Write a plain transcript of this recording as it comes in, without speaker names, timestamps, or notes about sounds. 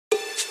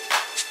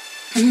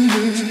My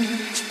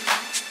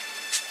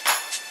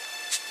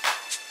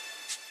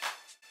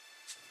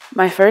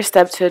first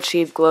step to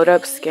achieve glowed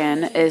up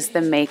skin is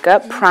the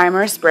makeup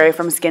primer spray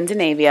from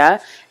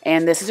Skindinavia,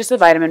 and this is just a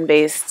vitamin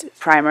based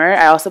primer.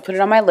 I also put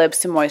it on my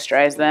lips to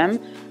moisturize them.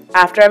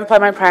 After I've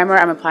applied my primer,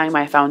 I'm applying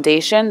my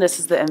foundation. This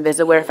is the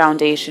Invisiwear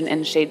foundation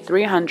in shade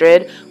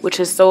 300, which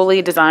is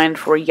solely designed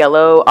for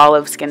yellow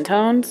olive skin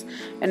tones.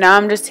 And now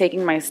I'm just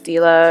taking my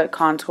Stila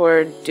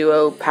Contour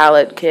Duo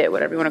Palette Kit,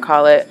 whatever you want to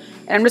call it,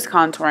 and I'm just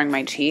contouring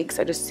my cheeks.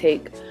 I just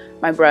take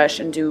my brush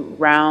and do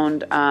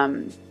round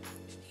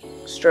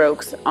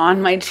strokes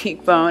on my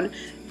cheekbone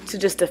to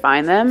just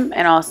define them,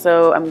 and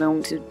also I'm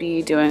going to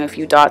be doing a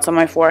few dots on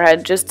my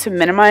forehead just to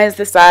minimize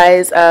the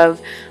size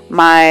of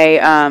my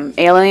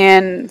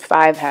alien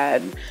 5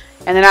 head.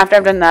 And then after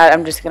I've done that,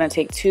 I'm just going to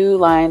take 2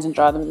 lines and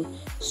draw them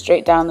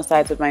straight down the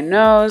sides of my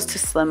nose to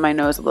slim my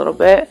nose a little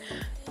bit.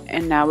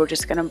 And now we're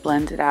just going to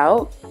blend it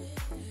out.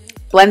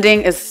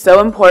 Blending is so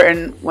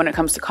important when it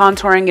comes to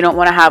contouring. You don't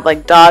want to have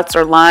like dots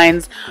or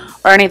lines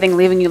or anything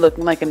leaving you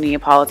looking like a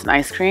Neapolitan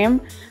ice cream.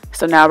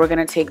 So now we're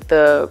going to take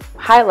the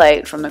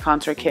highlight from the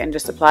contour kit and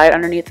just apply it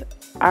underneath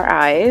our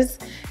eyes.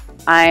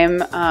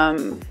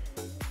 I'm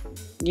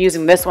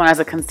using this one as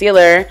a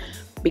concealer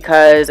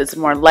because it's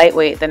more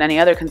lightweight than any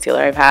other concealer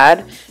I've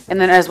had.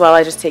 And then as well,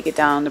 I just take it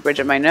down the bridge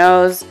of my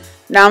nose.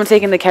 Now I'm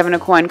taking the Kevyn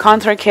Aucoin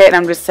contour kit and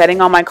I'm just setting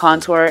all my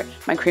contour,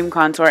 my cream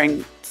contour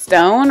in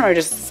stone, or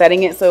just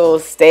setting it so it will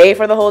stay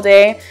for the whole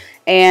day.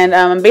 And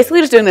I'm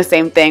basically just doing the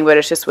same thing, but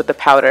it's just with the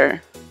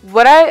powder.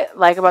 What I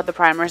like about the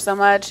primer so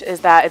much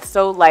is that it's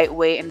so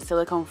lightweight and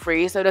silicone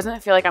free, so it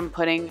doesn't feel like I'm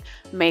putting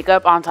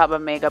makeup on top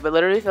of makeup. It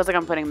literally feels like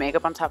I'm putting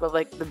makeup on top of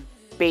like the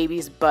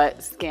baby's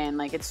butt skin.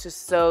 Like, it's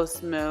just so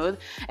smooth,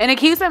 and it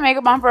keeps my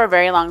makeup on for a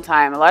very long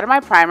time. A lot of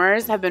my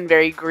primers have been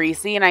very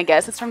greasy, and I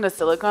guess it's from the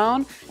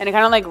silicone, and it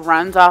kind of like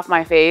runs off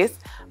my face.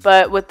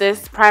 But with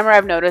this primer,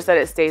 I've noticed that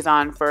it stays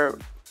on for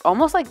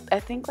almost like, I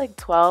think like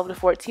 12 to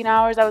 14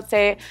 hours. I would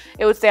say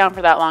it would stay on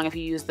for that long if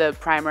you use the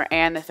primer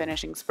and the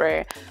finishing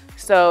spray.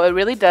 So it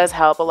really does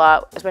help a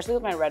lot, especially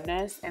with my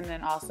redness, and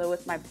then also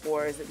with my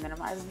pores. It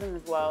minimizes them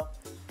as well.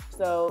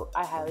 So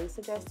I highly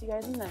suggest you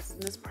guys invest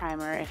in this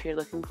primer if you're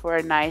looking for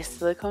a nice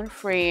silicone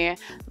free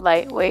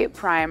lightweight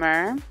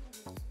primer.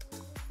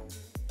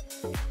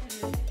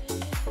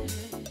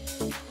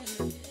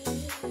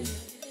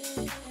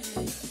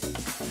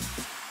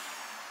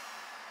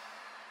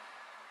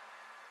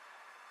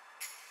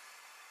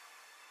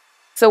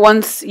 So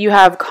once you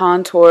have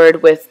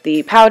contoured with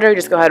the powder,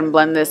 just go ahead and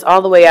blend this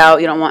all the way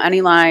out. You don't want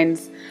any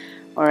lines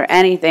or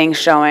anything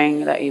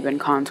showing that you've been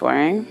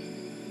contouring.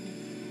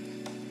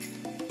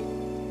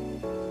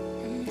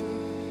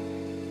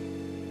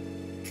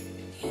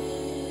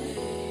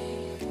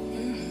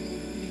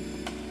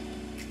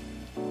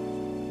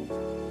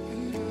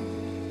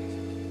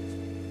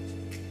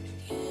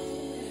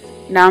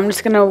 Now I'm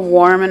just going to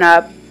warm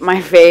up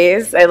my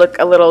face. I look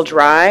a little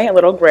dry, a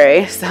little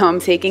gray, so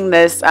I'm taking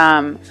this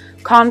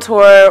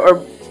contour or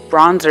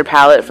bronzer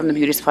palette from the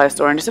beauty supply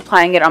store and just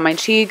applying it on my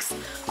cheeks,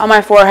 on my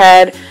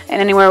forehead,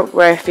 and anywhere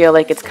where I feel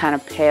like it's kind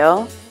of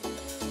pale.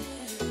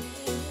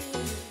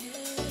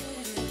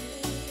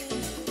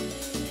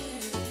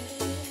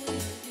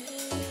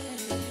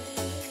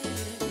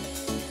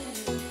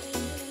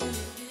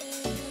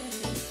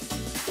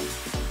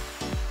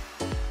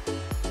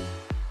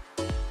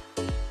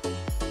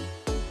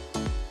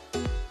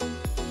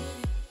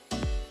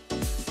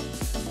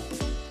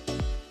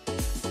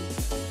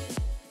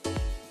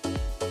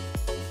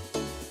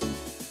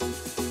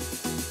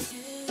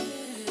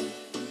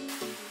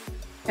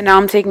 And now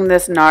I'm taking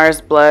this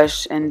Nars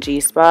blush in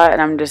G-Spot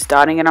and I'm just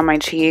dotting it on my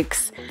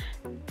cheeks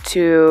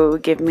to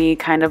give me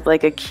kind of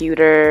like a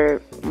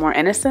cuter, more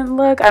innocent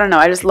look. I don't know,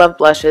 I just love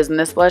blushes, and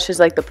this blush is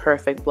like the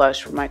perfect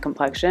blush for my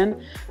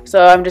complexion.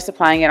 So I'm just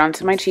applying it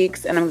onto my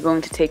cheeks, and I'm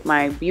going to take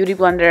my beauty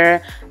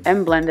blender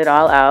and blend it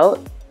all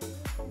out.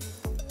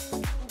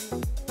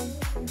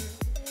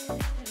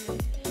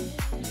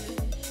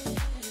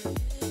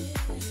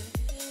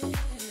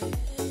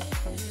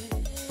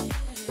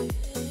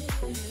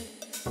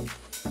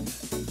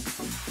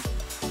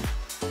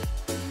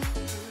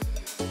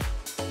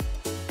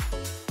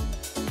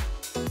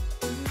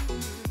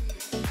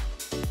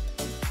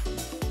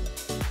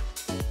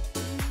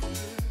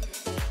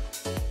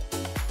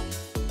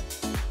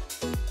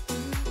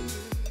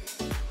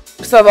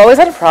 So I've always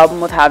had a problem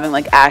with having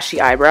like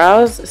ashy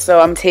eyebrows. So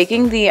I'm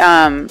taking the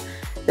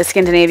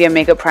Skindinavia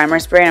makeup primer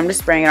spray and I'm just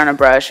spraying it on a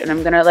brush, and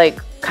I'm gonna like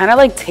kind of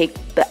like take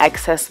the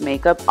excess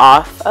makeup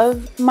off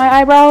of my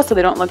eyebrows so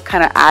they don't look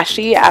kind of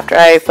ashy after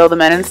I fill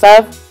them in and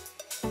stuff.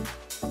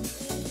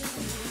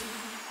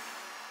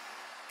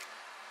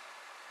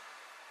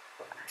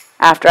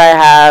 After I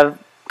have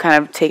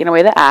kind of taken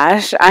away the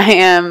ash, I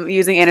am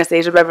using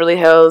Anastasia Beverly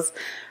Hills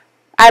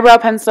eyebrow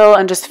pencil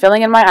and just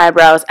filling in my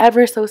eyebrows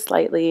ever so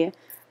slightly.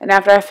 And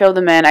after I fill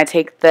them in, I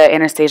take the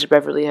Anastasia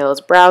Beverly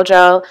Hills brow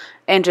gel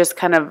and just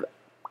kind of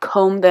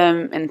comb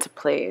them into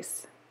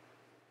place.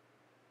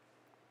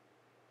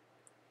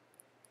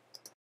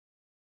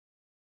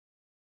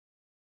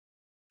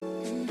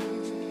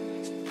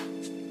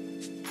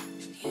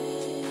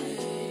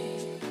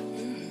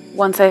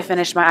 Once I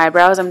finish my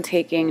eyebrows, I'm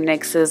taking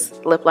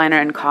NYX's lip liner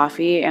in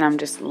Coffee, and I'm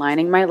just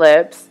lining my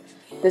lips.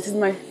 This is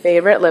my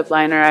favorite lip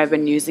liner. I've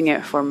been using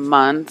it for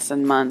months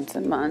and months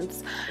and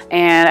months,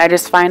 and I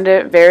just find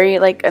it very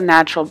like a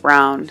natural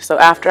brown. So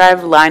after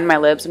I've lined my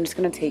lips, I'm just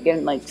going to take it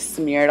and like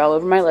smear it all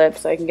over my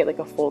lips so I can get like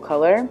a full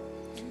color.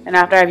 And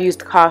after I've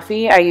used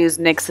Coffee, I use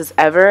NYX's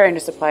Ever and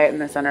just apply it in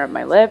the center of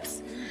my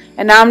lips.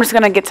 And now I'm just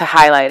going to get to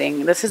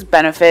highlighting. This is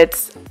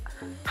Benefit's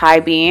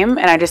High Beam,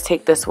 and I just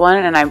take this one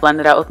and I blend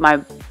it out with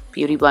my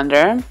Beauty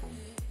Blender.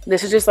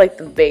 This is just like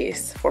the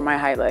base for my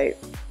highlight.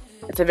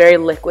 It's a very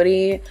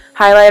liquidy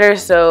highlighter,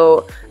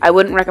 so I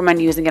wouldn't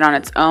recommend using it on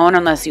its own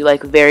unless you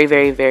like very,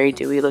 very, very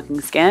dewy looking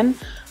skin.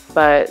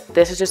 But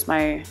this is just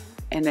my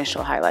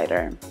initial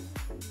highlighter.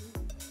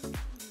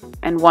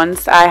 And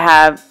once I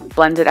have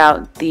blended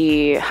out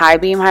the High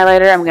Beam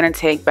highlighter, I'm going to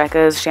take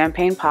Becca's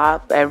Champagne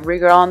Pop. Every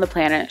girl on the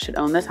planet should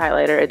own this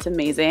highlighter. It's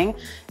amazing.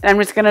 And I'm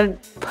just going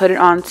to put it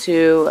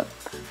onto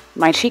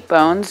my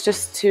cheekbones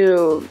just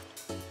to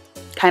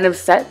kind of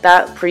set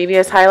that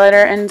previous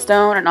highlighter in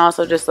stone, and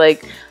also just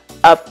like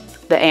up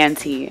the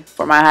ante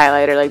for my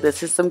highlighter. Like,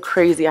 this is some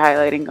crazy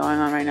highlighting going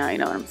on right now, you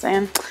know what I'm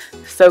saying?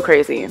 So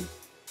crazy.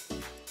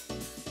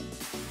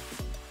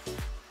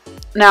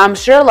 Now, I'm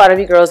sure a lot of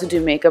you girls who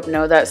do makeup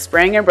know that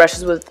spraying your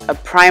brushes with a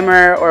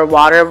primer or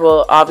water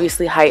will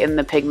obviously heighten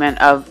the pigment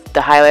of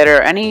the highlighter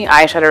or any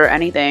eyeshadow or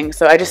anything.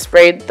 So I just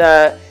sprayed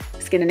the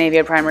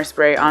Skindinavia primer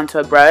spray onto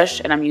a brush,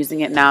 and I'm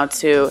using it now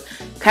to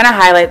kind of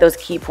highlight those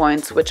key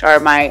points, which are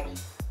my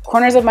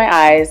corners of my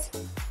eyes,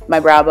 my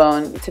brow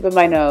bone, the tip of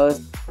my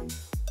nose,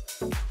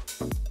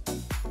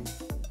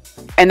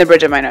 and the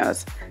bridge of my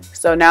nose.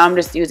 So now I'm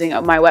just using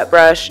my wet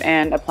brush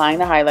and applying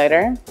the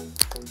highlighter.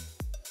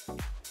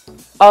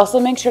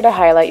 Also, make sure to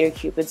highlight your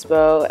Cupid's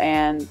bow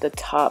and the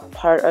top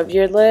part of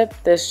your lip.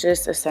 This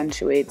just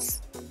accentuates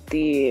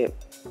the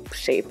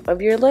shape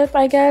of your lip,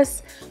 I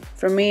guess.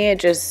 For me, it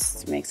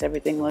just makes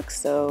everything look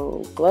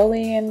so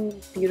glowy and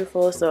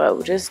beautiful, so I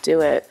would just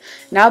do it.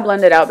 Now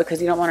blend it out because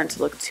you don't want it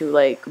to look too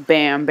like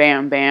bam,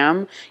 bam,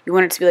 bam. You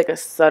want it to be like a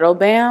subtle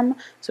bam,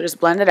 so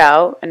just blend it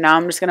out. And now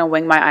I'm just going to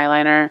wing my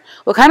eyeliner.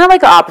 Well, kind of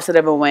like the opposite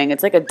of a wing.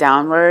 It's like a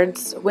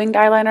downwards winged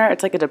eyeliner.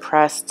 It's like a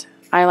depressed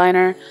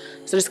eyeliner.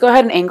 So just go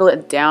ahead and angle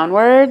it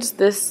downwards.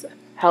 This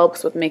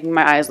helps with making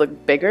my eyes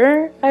look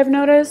bigger, I've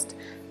noticed.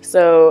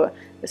 So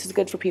this is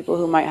good for people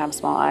who might have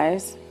small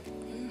eyes,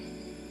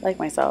 like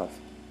myself.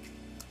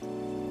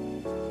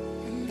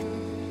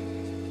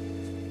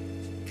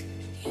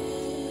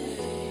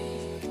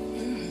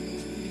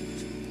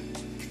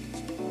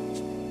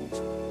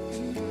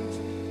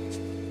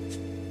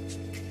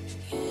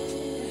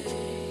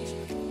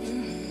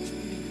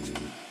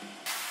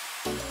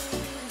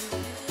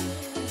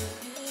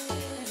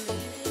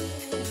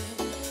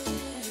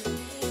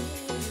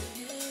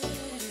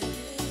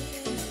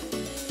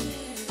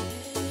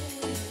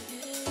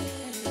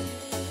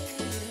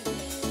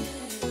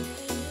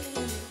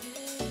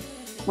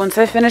 Once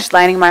I finish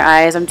lining my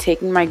eyes, I'm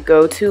taking my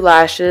go-to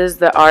lashes,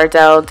 the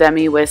Ardell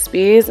Demi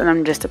Wispies, and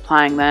I'm just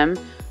applying them.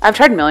 I've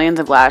tried millions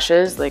of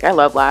lashes, like I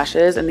love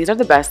lashes, and these are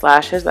the best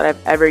lashes that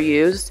I've ever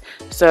used.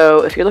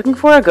 So if you're looking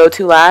for a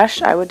go-to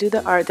lash, I would do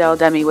the Ardell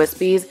Demi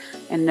Wispies.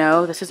 And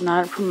no, this is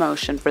not a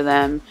promotion for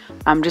them.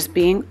 I'm just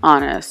being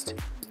honest.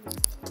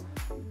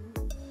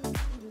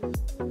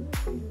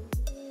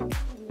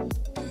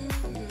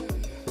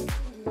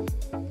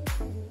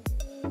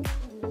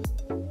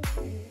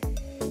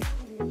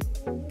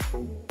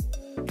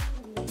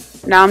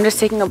 Now I'm just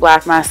taking a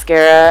black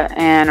mascara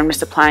and I'm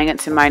just applying it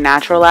to my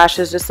natural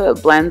lashes just so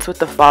it blends with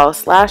the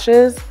false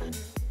lashes.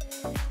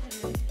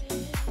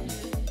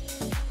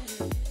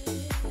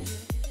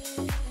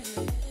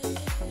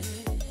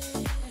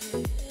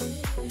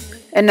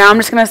 And now I'm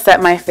just going to set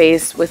my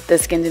face with the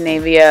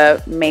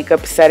Skindinavia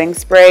makeup setting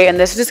spray, and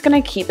this is just going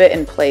to keep it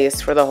in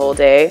place for the whole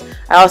day.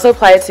 I also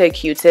apply it to a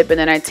Q-tip, and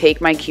then I take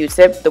my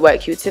Q-tip, the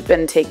wet Q-tip,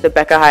 and take the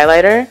Becca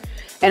highlighter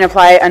and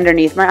apply it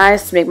underneath my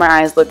eyes to make my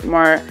eyes look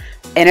more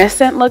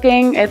innocent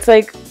looking. It's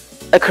like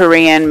a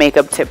Korean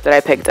makeup tip that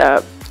I picked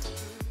up.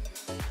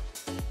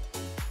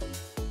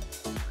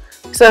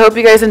 So I hope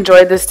you guys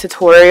enjoyed this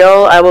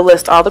tutorial. I will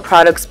list all the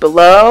products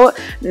below.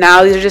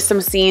 Now these are just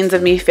some scenes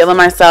of me feeling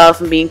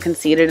myself and being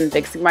conceited and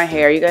fixing my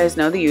hair. You guys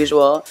know the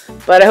usual.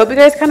 But I hope you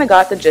guys kind of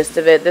got the gist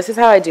of it. This is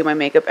how I do my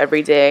makeup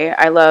every day.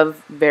 I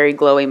love very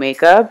glowy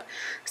makeup.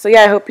 So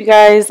yeah, I hope you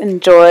guys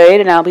enjoyed,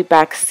 and I'll be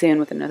back soon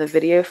with another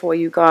video for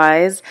you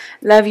guys.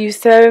 Love you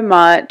so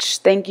much.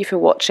 Thank you for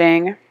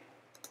watching.